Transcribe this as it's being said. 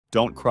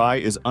Don't Cry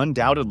is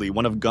undoubtedly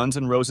one of Guns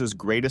N' Roses'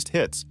 greatest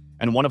hits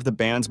and one of the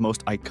band's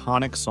most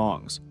iconic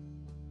songs.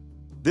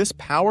 This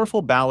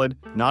powerful ballad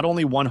not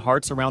only won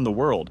hearts around the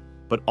world,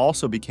 but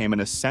also became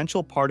an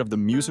essential part of the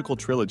musical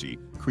trilogy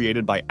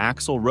created by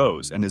AXL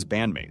Rose and his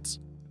bandmates.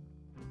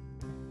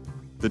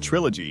 The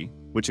trilogy,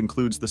 which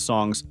includes the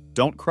songs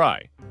Don't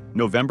Cry,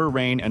 November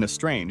Rain, and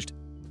Estranged,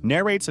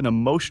 narrates an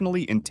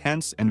emotionally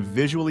intense and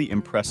visually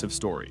impressive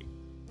story.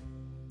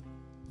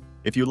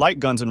 If you like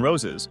Guns N'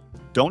 Roses,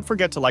 don't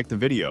forget to like the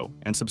video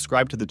and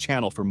subscribe to the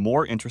channel for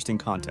more interesting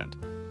content.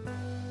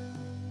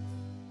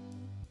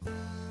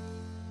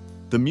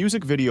 The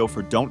music video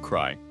for Don't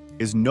Cry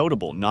is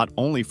notable not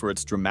only for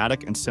its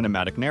dramatic and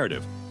cinematic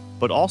narrative,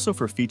 but also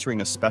for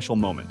featuring a special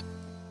moment: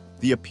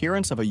 the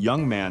appearance of a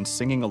young man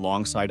singing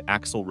alongside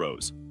AXL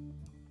Rose.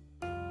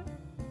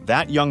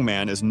 That young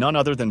man is none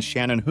other than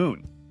Shannon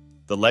Hoon,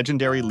 the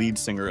legendary lead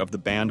singer of the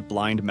band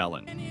Blind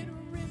Melon.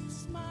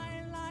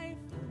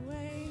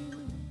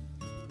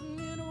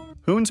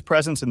 Hoon's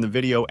presence in the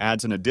video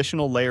adds an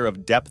additional layer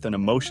of depth and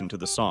emotion to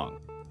the song,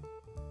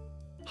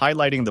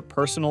 highlighting the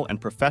personal and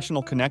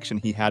professional connection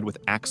he had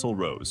with AXL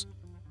Rose.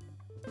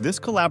 This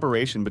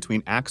collaboration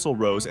between AXL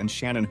Rose and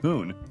Shannon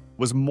Hoon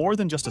was more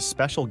than just a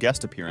special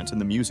guest appearance in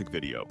the music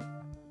video.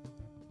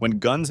 When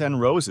Guns N'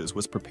 Roses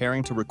was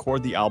preparing to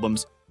record the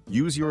albums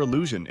Use Your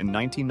Illusion in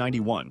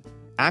 1991,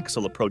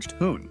 AXL approached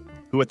Hoon,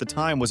 who at the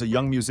time was a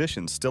young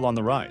musician still on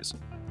the rise.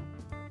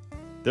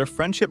 Their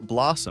friendship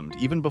blossomed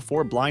even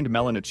before Blind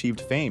Melon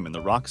achieved fame in the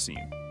rock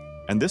scene,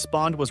 and this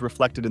bond was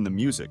reflected in the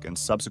music and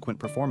subsequent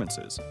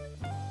performances.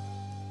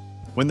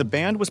 When the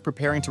band was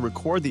preparing to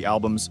record the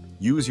albums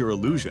Use Your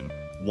Illusion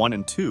 1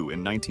 and 2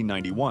 in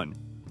 1991,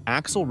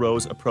 AXL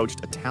Rose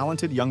approached a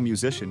talented young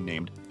musician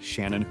named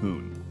Shannon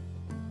Hoon.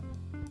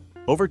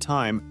 Over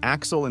time,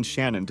 AXL and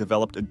Shannon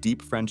developed a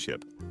deep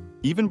friendship,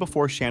 even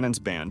before Shannon's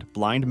band,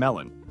 Blind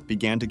Melon,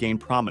 began to gain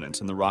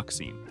prominence in the rock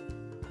scene.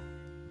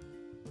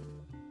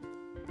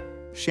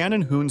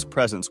 Shannon Hoon's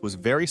presence was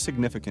very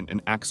significant in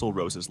AXL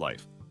Rose's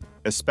life,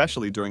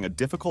 especially during a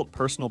difficult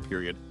personal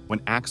period when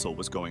AXL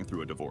was going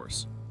through a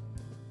divorce.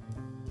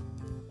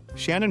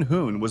 Shannon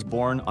Hoon was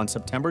born on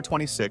September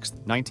 26,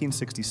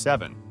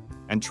 1967,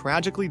 and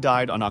tragically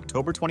died on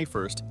October 21,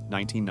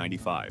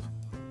 1995.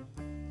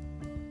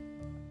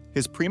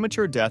 His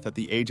premature death at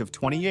the age of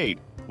 28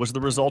 was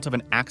the result of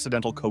an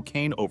accidental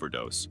cocaine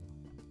overdose.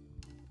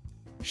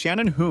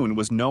 Shannon Hoon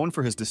was known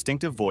for his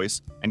distinctive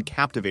voice and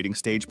captivating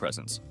stage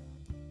presence.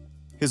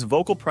 His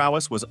vocal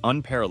prowess was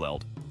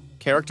unparalleled,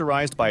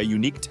 characterized by a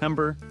unique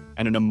timbre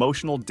and an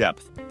emotional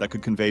depth that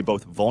could convey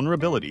both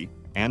vulnerability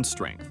and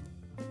strength.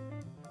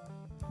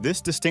 This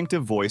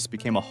distinctive voice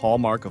became a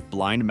hallmark of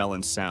Blind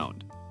Melon's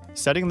sound,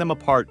 setting them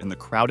apart in the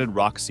crowded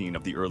rock scene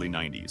of the early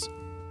 90s.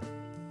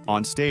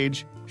 On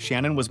stage,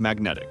 Shannon was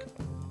magnetic.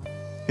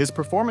 His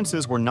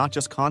performances were not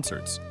just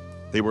concerts,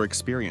 they were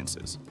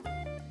experiences.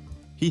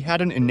 He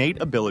had an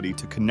innate ability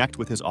to connect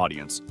with his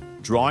audience,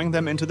 drawing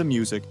them into the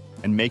music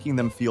and making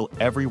them feel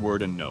every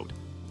word and note.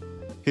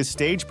 His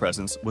stage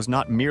presence was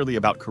not merely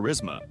about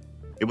charisma,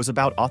 it was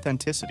about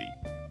authenticity.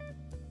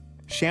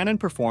 Shannon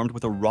performed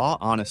with a raw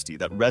honesty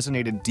that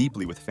resonated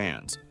deeply with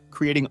fans,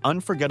 creating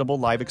unforgettable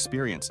live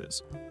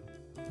experiences.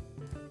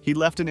 He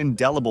left an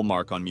indelible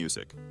mark on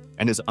music,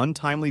 and his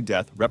untimely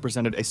death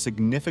represented a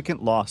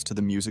significant loss to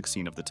the music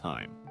scene of the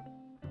time.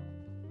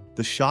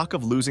 The shock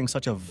of losing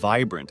such a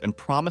vibrant and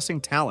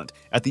promising talent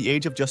at the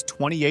age of just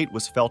 28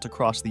 was felt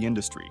across the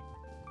industry.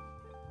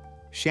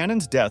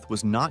 Shannon's death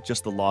was not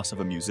just the loss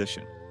of a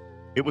musician,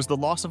 it was the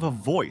loss of a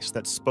voice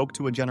that spoke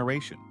to a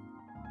generation.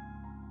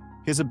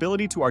 His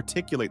ability to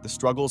articulate the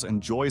struggles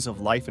and joys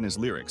of life in his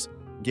lyrics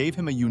gave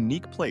him a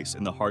unique place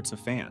in the hearts of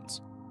fans.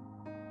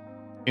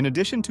 In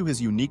addition to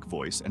his unique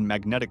voice and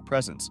magnetic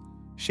presence,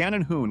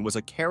 Shannon Hoon was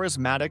a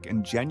charismatic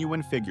and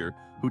genuine figure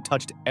who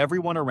touched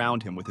everyone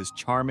around him with his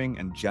charming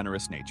and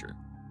generous nature.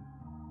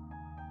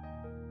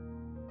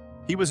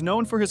 He was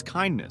known for his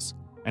kindness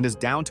and his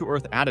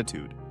down-to-earth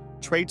attitude,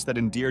 traits that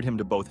endeared him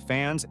to both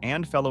fans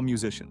and fellow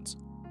musicians.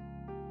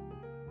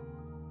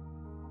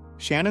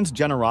 Shannon's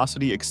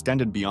generosity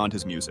extended beyond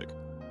his music.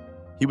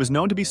 He was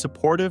known to be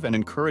supportive and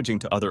encouraging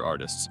to other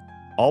artists,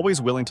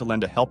 always willing to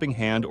lend a helping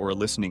hand or a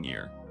listening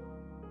ear.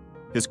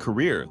 His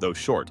career, though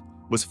short,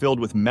 was filled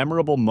with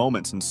memorable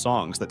moments and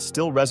songs that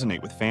still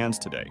resonate with fans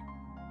today.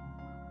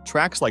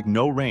 Tracks like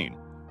No Rain,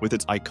 with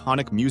its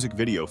iconic music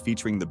video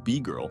featuring the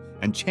B-Girl,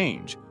 and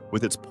Change,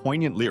 with its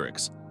poignant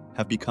lyrics,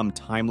 have become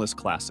timeless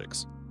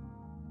classics.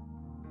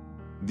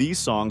 These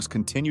songs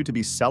continue to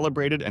be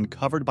celebrated and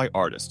covered by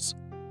artists,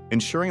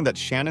 ensuring that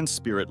Shannon's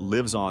spirit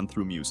lives on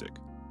through music.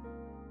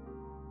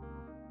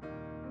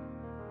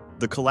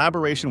 The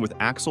collaboration with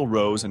AXL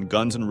Rose and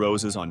Guns N'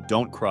 Roses on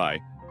Don't Cry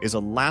is a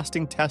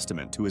lasting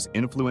testament to his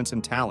influence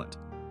and talent.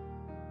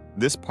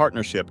 This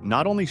partnership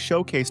not only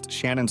showcased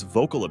Shannon's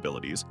vocal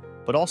abilities,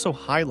 but also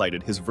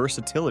highlighted his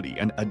versatility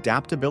and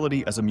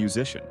adaptability as a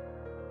musician.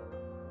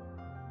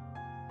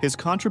 His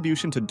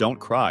contribution to Don't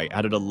Cry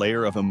added a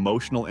layer of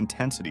emotional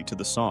intensity to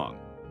the song,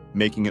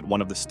 making it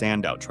one of the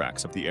standout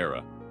tracks of the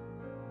era.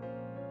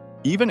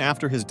 Even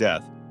after his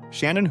death,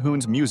 Shannon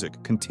Hoon's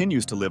music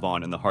continues to live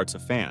on in the hearts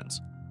of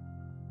fans.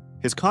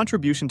 His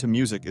contribution to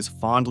music is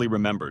fondly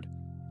remembered,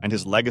 and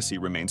his legacy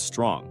remains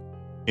strong,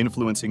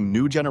 influencing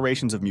new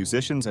generations of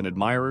musicians and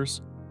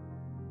admirers.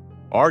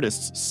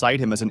 Artists cite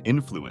him as an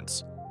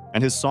influence,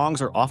 and his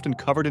songs are often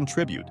covered in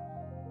tribute,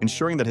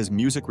 ensuring that his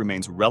music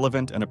remains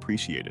relevant and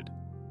appreciated.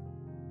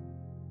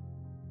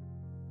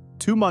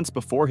 2 months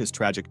before his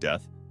tragic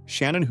death,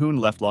 Shannon Hoon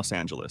left Los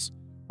Angeles,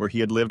 where he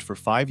had lived for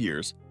 5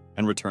 years,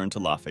 and returned to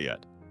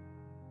Lafayette.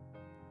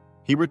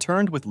 He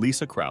returned with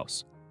Lisa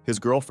Krause, his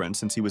girlfriend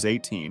since he was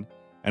 18,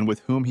 and with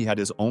whom he had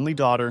his only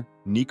daughter,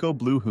 Nico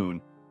Blue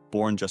Hoon,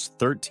 born just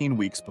 13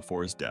 weeks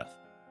before his death.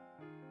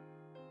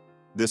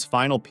 This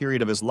final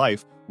period of his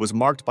life was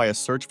marked by a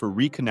search for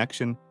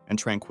reconnection and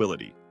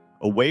tranquility,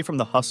 away from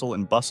the hustle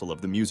and bustle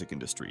of the music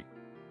industry.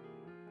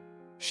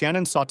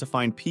 Shannon sought to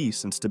find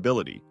peace and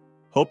stability,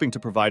 hoping to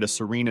provide a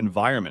serene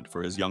environment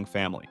for his young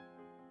family.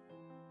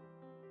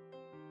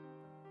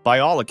 By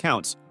all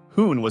accounts,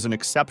 Hoon was an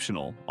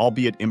exceptional,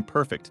 albeit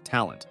imperfect,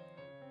 talent.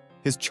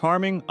 His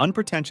charming,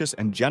 unpretentious,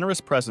 and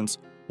generous presence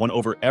won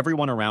over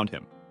everyone around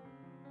him.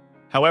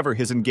 However,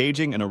 his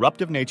engaging and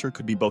eruptive nature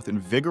could be both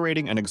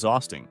invigorating and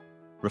exhausting,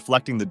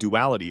 reflecting the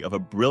duality of a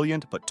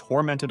brilliant but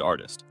tormented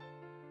artist.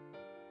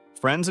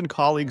 Friends and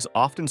colleagues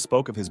often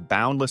spoke of his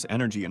boundless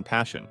energy and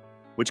passion,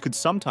 which could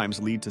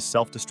sometimes lead to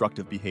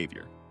self-destructive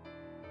behavior.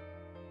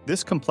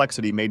 This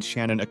complexity made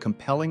Shannon a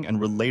compelling and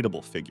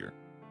relatable figure,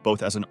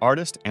 both as an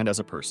artist and as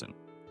a person.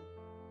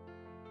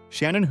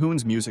 Shannon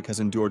Hoon's music has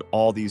endured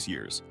all these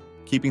years,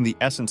 keeping the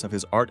essence of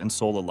his art and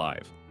soul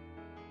alive.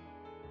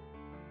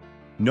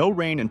 No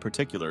Rain, in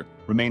particular,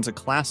 remains a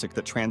classic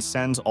that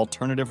transcends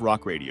alternative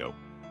rock radio,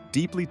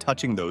 deeply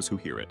touching those who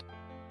hear it.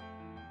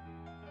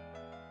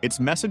 Its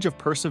message of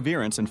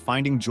perseverance and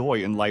finding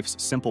joy in life's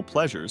simple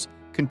pleasures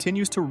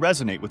continues to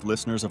resonate with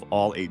listeners of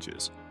all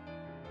ages.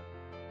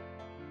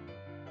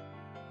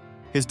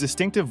 His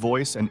distinctive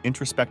voice and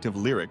introspective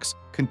lyrics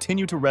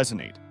continue to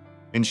resonate,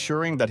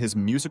 ensuring that his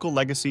musical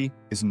legacy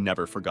is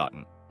never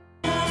forgotten.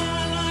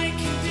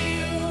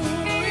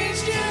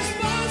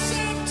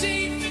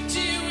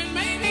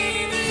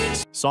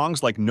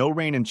 Songs like No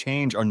Rain and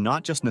Change are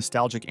not just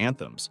nostalgic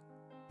anthems.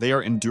 They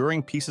are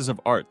enduring pieces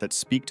of art that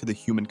speak to the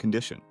human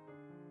condition.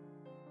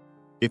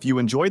 If you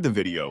enjoyed the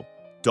video,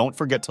 don't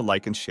forget to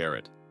like and share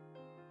it.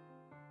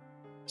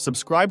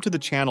 Subscribe to the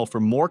channel for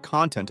more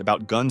content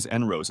about Guns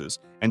N' Roses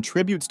and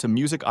tributes to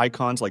music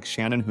icons like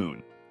Shannon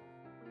Hoon.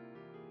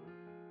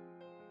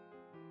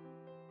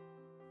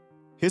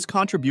 His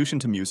contribution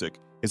to music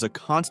is a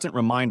constant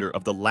reminder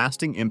of the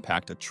lasting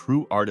impact a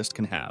true artist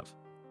can have.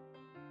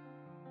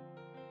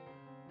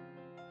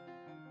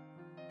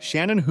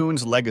 Shannon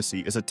Hoon's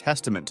legacy is a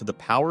testament to the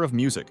power of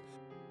music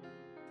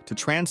to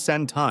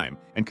transcend time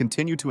and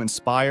continue to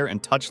inspire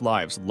and touch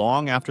lives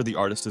long after the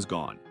artist is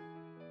gone.